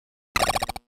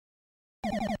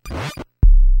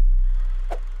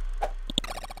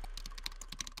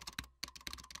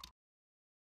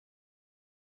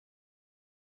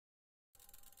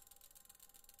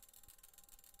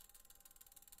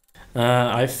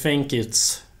I think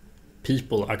it's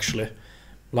people actually.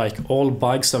 Like all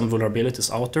bugs and vulnerabilities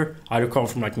out there either come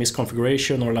from like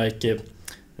misconfiguration or like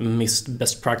missed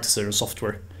best practices in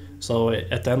software. So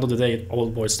at the end of the day, it all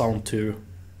boils down to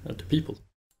people.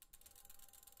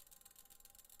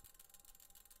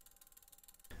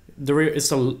 There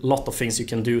is a lot of things you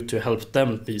can do to help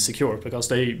them be secure,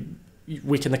 because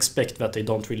we can expect that they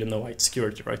don't really know IT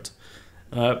security, right?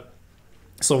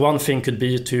 So one thing could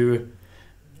be to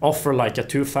offer like a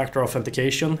two-factor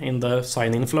authentication in the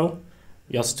sign-in flow,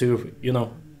 just to, you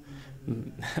know,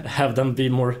 have them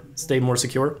stay more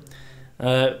secure.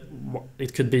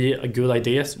 It could be a good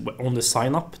idea on the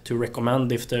sign up to recommend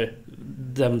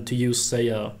them to use, say,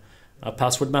 a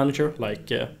password manager like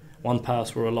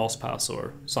 1Pass or a LastPass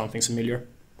or something similar.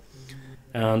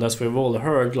 And as we've all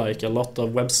heard, like a lot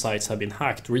of websites have been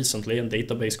hacked recently and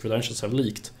database credentials have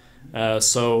leaked.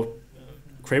 So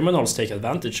criminals take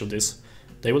advantage of this.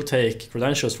 They will take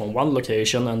credentials from one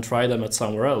location and try them at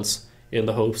somewhere else, in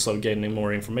the hopes of gaining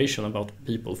more information about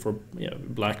people for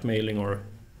blackmailing or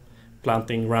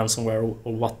planting ransomware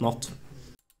or whatnot.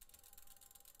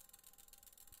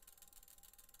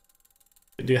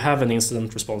 Do you have an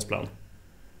incident response plan?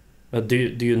 Do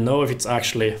you know if it's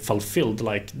actually fulfilled?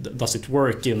 Like, does it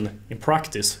work in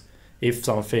practice if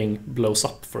something blows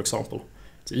up, for example?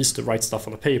 It's easy to write stuff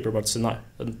on a paper, but it's an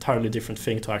entirely different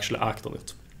thing to actually act on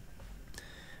it.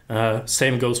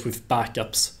 Same goes with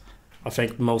backups. I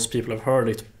think most people have heard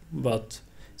it, but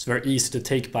it's very easy to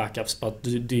take backups, but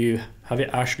have you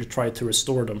actually tried to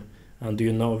restore them? And do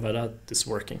you know that is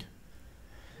working?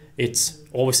 It's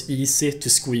always easy to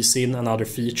squeeze in another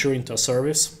feature into a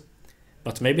service,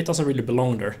 but maybe it doesn't really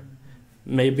belong there.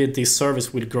 Maybe this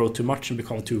service will grow too much and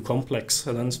become too complex,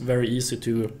 and then it's very easy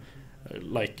to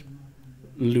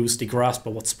lose the grasp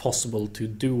of what's possible to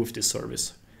do with this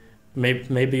service.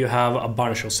 Maybe you have a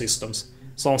bunch of systems.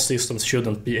 Some systems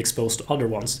shouldn't be exposed to other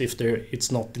ones if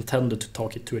it's not intended to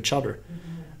talk to each other.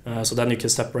 So then you can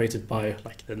separate it by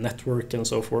like the network and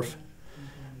so forth.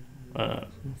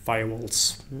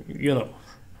 Firewalls, you know.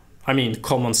 I mean,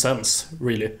 common sense,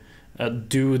 really.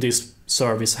 Do this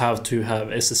service have to have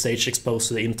SSH exposed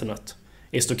to the internet?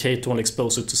 Is it okay to only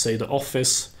expose it to, say, the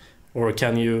office? Or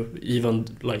can you even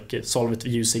solve it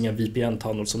using a VPN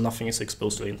tunnel so nothing is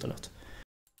exposed to the internet?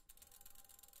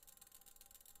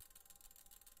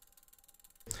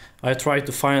 I try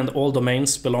to find all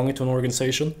domains belonging to an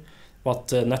organization,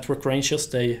 what network ranges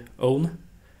they own,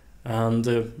 and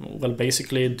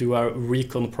basically do a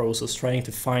recon process trying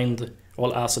to find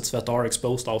all assets that are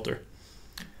exposed out there.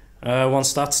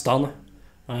 Once that's done,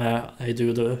 I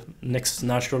do the next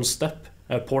natural step,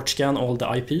 port scan all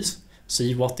the IPs,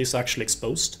 see what is actually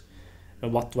exposed,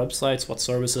 what websites, what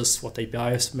services, what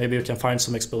APIs. Maybe you can find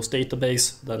some exposed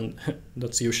database, then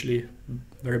that's usually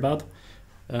very bad.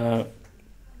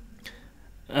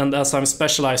 And as I'm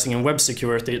specializing in web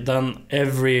security, then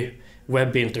every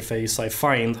web interface I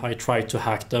find, I try to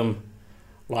hack them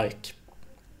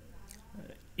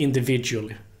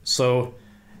individually. So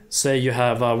say you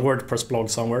have a WordPress blog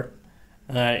somewhere,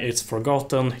 it's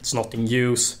forgotten, it's not in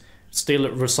use, it's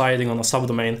still residing on a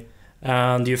subdomain,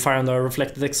 and you find a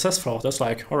reflected access flaw. That's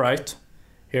like, all right,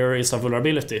 here is a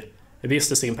vulnerability. The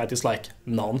business impact is like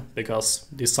none, because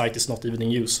this site is not even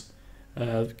in use.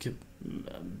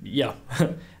 Yeah,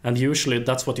 and usually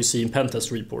that's what you see in pentest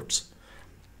reports.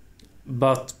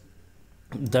 But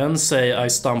then say I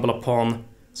stumble upon,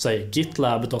 say,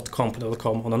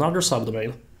 gitlab.company.com on another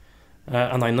subdomain,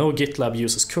 and I know GitLab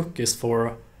uses cookies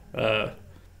for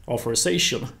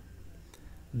authorization.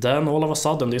 Then all of a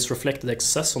sudden this reflected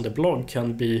access on the blog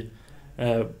can be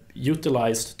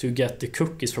utilized to get the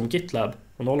cookies from GitLab,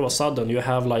 and all of a sudden you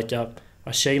have like a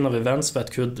chain of events that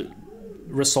could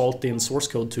result in source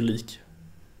code to leak.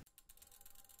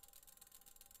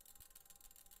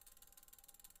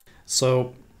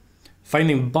 So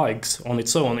finding bugs on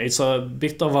its own, it's a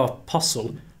bit of a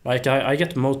puzzle. Like I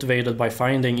get motivated by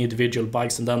finding individual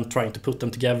bugs and then trying to put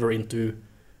them together into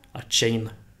a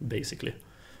chain, basically.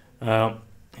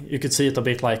 You could see it a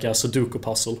bit like a Sudoku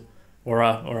puzzle, or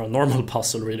a normal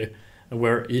puzzle, really,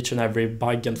 where each and every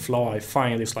bug and flaw I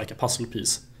find is like a puzzle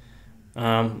piece.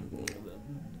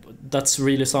 That's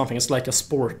really something. It's like a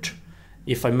sport.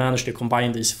 If I manage to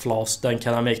combine these flaws, then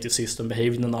can I make the system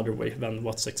behave in another way than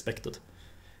what's expected?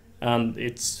 And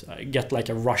I get like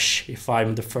a rush if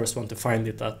I'm the first one to find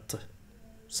it at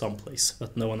some place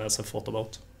that no one else has thought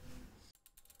about.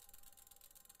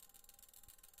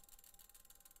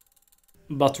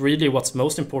 But really what's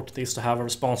most important is to have a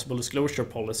responsible disclosure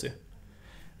policy.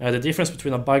 The difference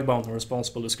between a bug bounty and a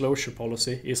responsible disclosure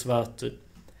policy is that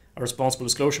a responsible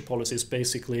disclosure policy is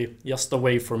basically just a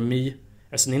way for me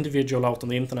as an individual out on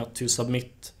the internet to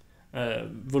submit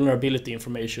vulnerability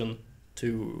information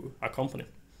to a company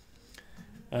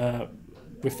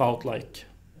without like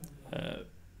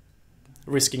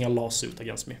risking a lawsuit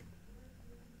against me.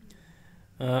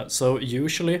 So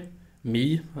usually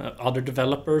me, other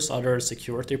developers, other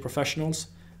security professionals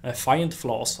find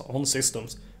flaws on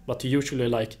systems, but usually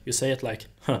like you say it like,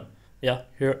 yeah,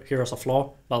 here's a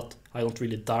flaw, but I don't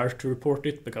really dare to report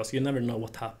it because you never know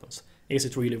what happens. Is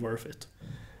it really worth it?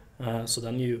 So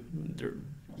then you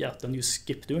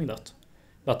skip doing that.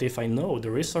 But if I know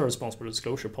there is a responsible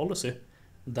disclosure policy,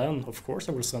 then of course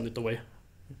I will send it away.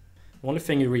 The only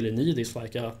thing you really need is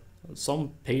like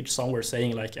some page somewhere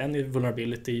saying like any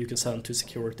vulnerability you can send to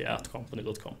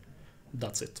security@company.com.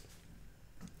 That's it.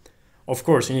 Of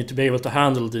course, you need to be able to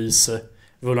handle these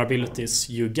vulnerabilities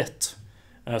you get.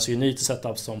 So you need to set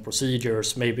up some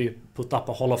procedures, maybe put up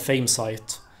a Hall of Fame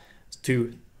site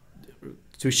to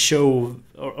show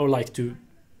or like to,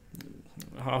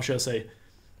 how should I say,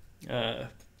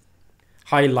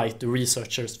 highlight the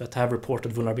researchers that have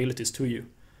reported vulnerabilities to you,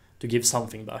 to give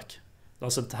something back.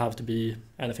 Doesn't have to be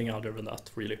anything other than that,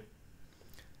 really.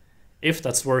 If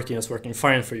that's working, it's working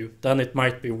fine for you, then it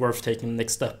might be worth taking the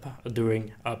next step,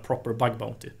 doing a proper bug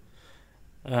bounty,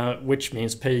 which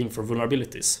means paying for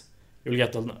vulnerabilities. You'll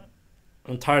get an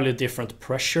entirely different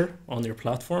pressure on your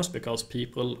platforms because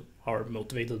people are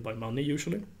motivated by money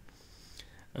usually.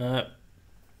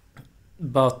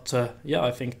 But yeah,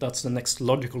 I think that's the next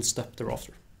logical step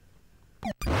thereafter.